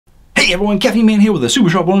Hey everyone, Caffeine Man here with a super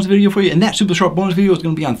short bonus video for you, and that super short bonus video is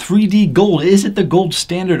going to be on 3D gold. Is it the gold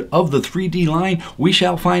standard of the 3D line? We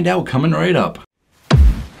shall find out coming right up.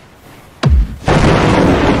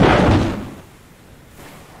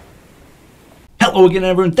 Hello again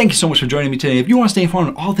everyone, thank you so much for joining me today. If you want to stay informed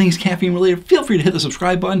on all things caffeine related, feel free to hit the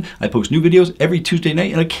subscribe button. I post new videos every Tuesday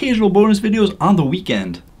night and occasional bonus videos on the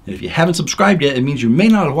weekend. And if you haven't subscribed yet, it means you may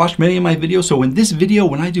not have watched many of my videos. So in this video,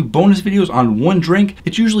 when I do bonus videos on one drink,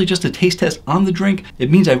 it's usually just a taste test on the drink. It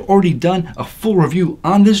means I've already done a full review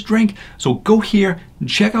on this drink. So go here and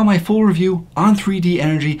check out my full review on 3D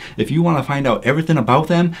Energy if you want to find out everything about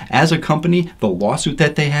them as a company, the lawsuit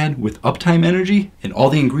that they had with Uptime Energy, and all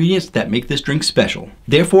the ingredients that make this drink special.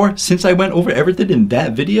 Therefore, since I went over everything in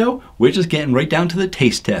that video, we're just getting right down to the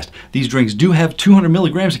taste test. These drinks do have 200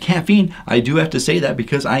 milligrams of caffeine. I do have to say that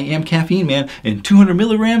because I am Caffeine Man, and 200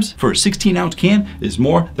 milligrams for a 16-ounce can is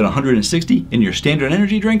more than 160 in your standard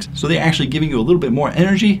energy drinks. So they're actually giving you a little bit more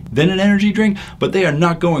energy than an energy drink, but they are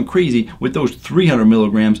not going crazy with those 300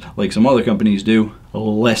 milligrams like some other companies do.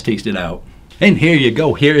 Let's taste it out. And here you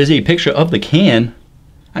go. Here is a picture of the can.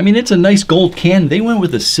 I mean, it's a nice gold can. They went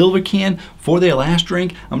with a silver can for their last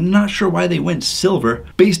drink. I'm not sure why they went silver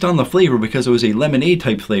based on the flavor, because it was a lemonade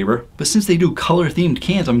type flavor. But since they do color themed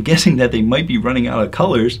cans, I'm guessing that they might be running out of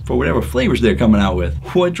colors for whatever flavors they're coming out with.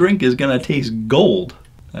 What drink is gonna taste gold?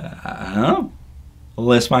 I don't know.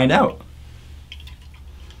 Let's find out.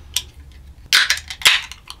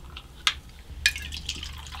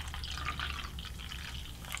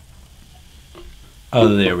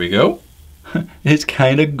 Oh, there we go. It's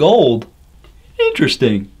kind of gold.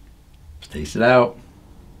 Interesting. Let's taste it out.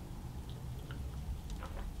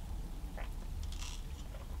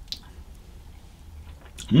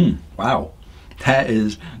 Wow. That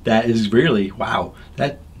is really, wow.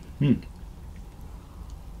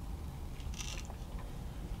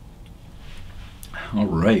 All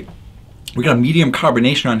right. We got a medium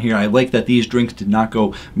carbonation on here. I like that these drinks did not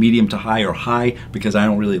go medium to high or high, because I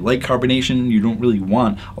don't really like carbonation. You don't really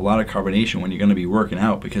want a lot of carbonation when you're going to be working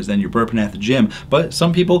out, because then you're burping at the gym. But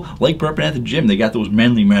some people like burping at the gym. They got those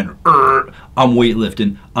manly men, I'm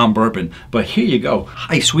weightlifting, I'm burping. But here you go,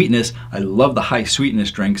 high sweetness. I love the high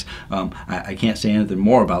sweetness drinks. I can't say anything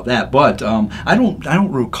more about that, but I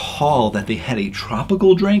don't recall that they had a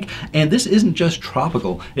tropical drink, and this isn't just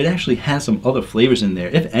tropical. It actually has some other flavors in there,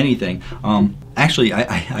 if anything. Actually,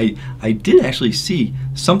 I did actually see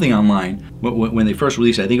something online when they first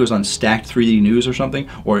released it. I think it was on Stacked 3D News or something,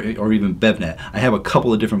 or even BevNet. I have a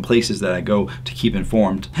couple of different places that I go to keep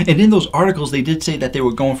informed. And in those articles, they did say that they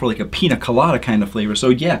were going for like a Pina Colada kind of flavor. So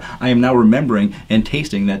yeah, I am now remembering and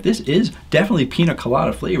tasting that this is definitely Pina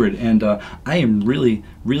Colada flavored, and I am really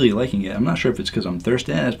liking it. I'm not sure if it's because I'm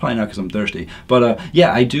thirsty. It's probably not because I'm thirsty. But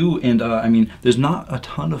yeah, I do, and I mean, there's not a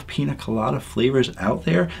ton of Pina Colada flavors out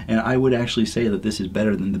there, and I would actually say that this is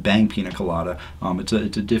better than the Bang Pina Colada. It's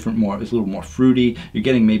a different, it's a little more fruity. You're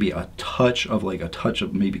getting maybe a touch of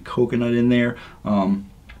maybe coconut in there.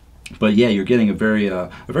 But yeah, you're getting a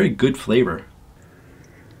very good flavor.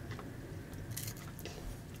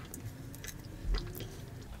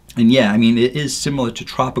 And yeah, I mean, it is similar to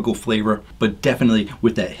tropical flavor, but definitely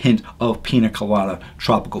with that hint of Pina Colada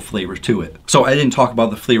tropical flavor to it. So I didn't talk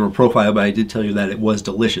about the flavor profile, but I did tell you that it was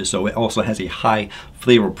delicious. So it also has a high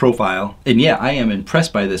flavor profile. And yeah, I am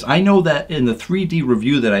impressed by this. I know that in the 3D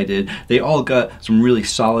review that I did, they all got some really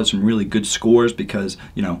solid, some really good scores, because,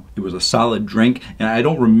 you know, it was a solid drink. And I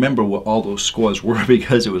don't remember what all those scores were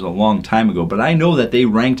because it was a long time ago, but I know that they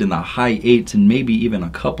ranked in the high 8s and maybe even a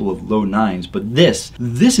couple of low 9s. But this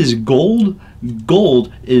is gold.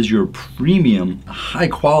 Gold is your premium, high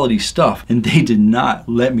quality stuff, and they did not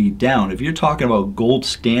let me down. If you're talking about gold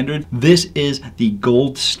standard, this is the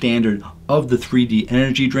gold standard of the 3D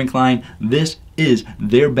Energy drink line. This is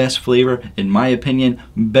their best flavor, in my opinion.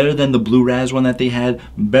 Better than the blue raz one that they had,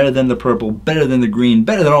 better than the purple, better than the green,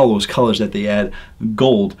 better than all those colors that they had.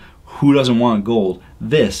 Gold. Who doesn't want gold?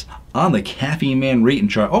 This on the Caffeine Man rating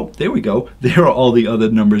chart. Oh, there we go. There are all the other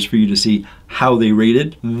numbers for you to see how they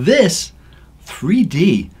rated. This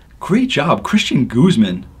 3D. Great job, Christian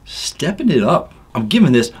Guzman, stepping it up. I'm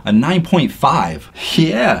giving this a 9.5.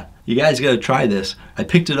 Yeah, you guys gotta try this. I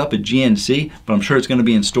picked it up at GNC, but I'm sure it's gonna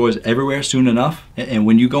be in stores everywhere soon enough. And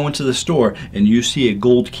when you go into the store and you see a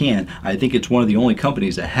gold can, I think it's one of the only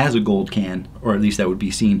companies that has a gold can, or at least that would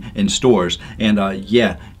be seen in stores. And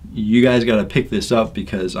yeah, you guys got to pick this up,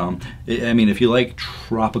 because I mean, if you like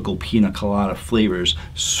tropical Pina Colada flavors,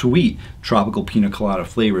 sweet tropical Pina Colada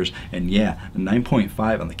flavors, and yeah, a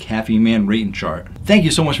 9.5 on the Caffeine Man rating chart. Thank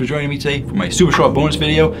you so much for joining me today for my super short bonus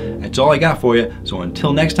video. That's all I got for you. So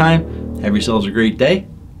until next time, have yourselves a great day.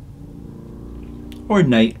 or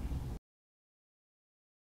night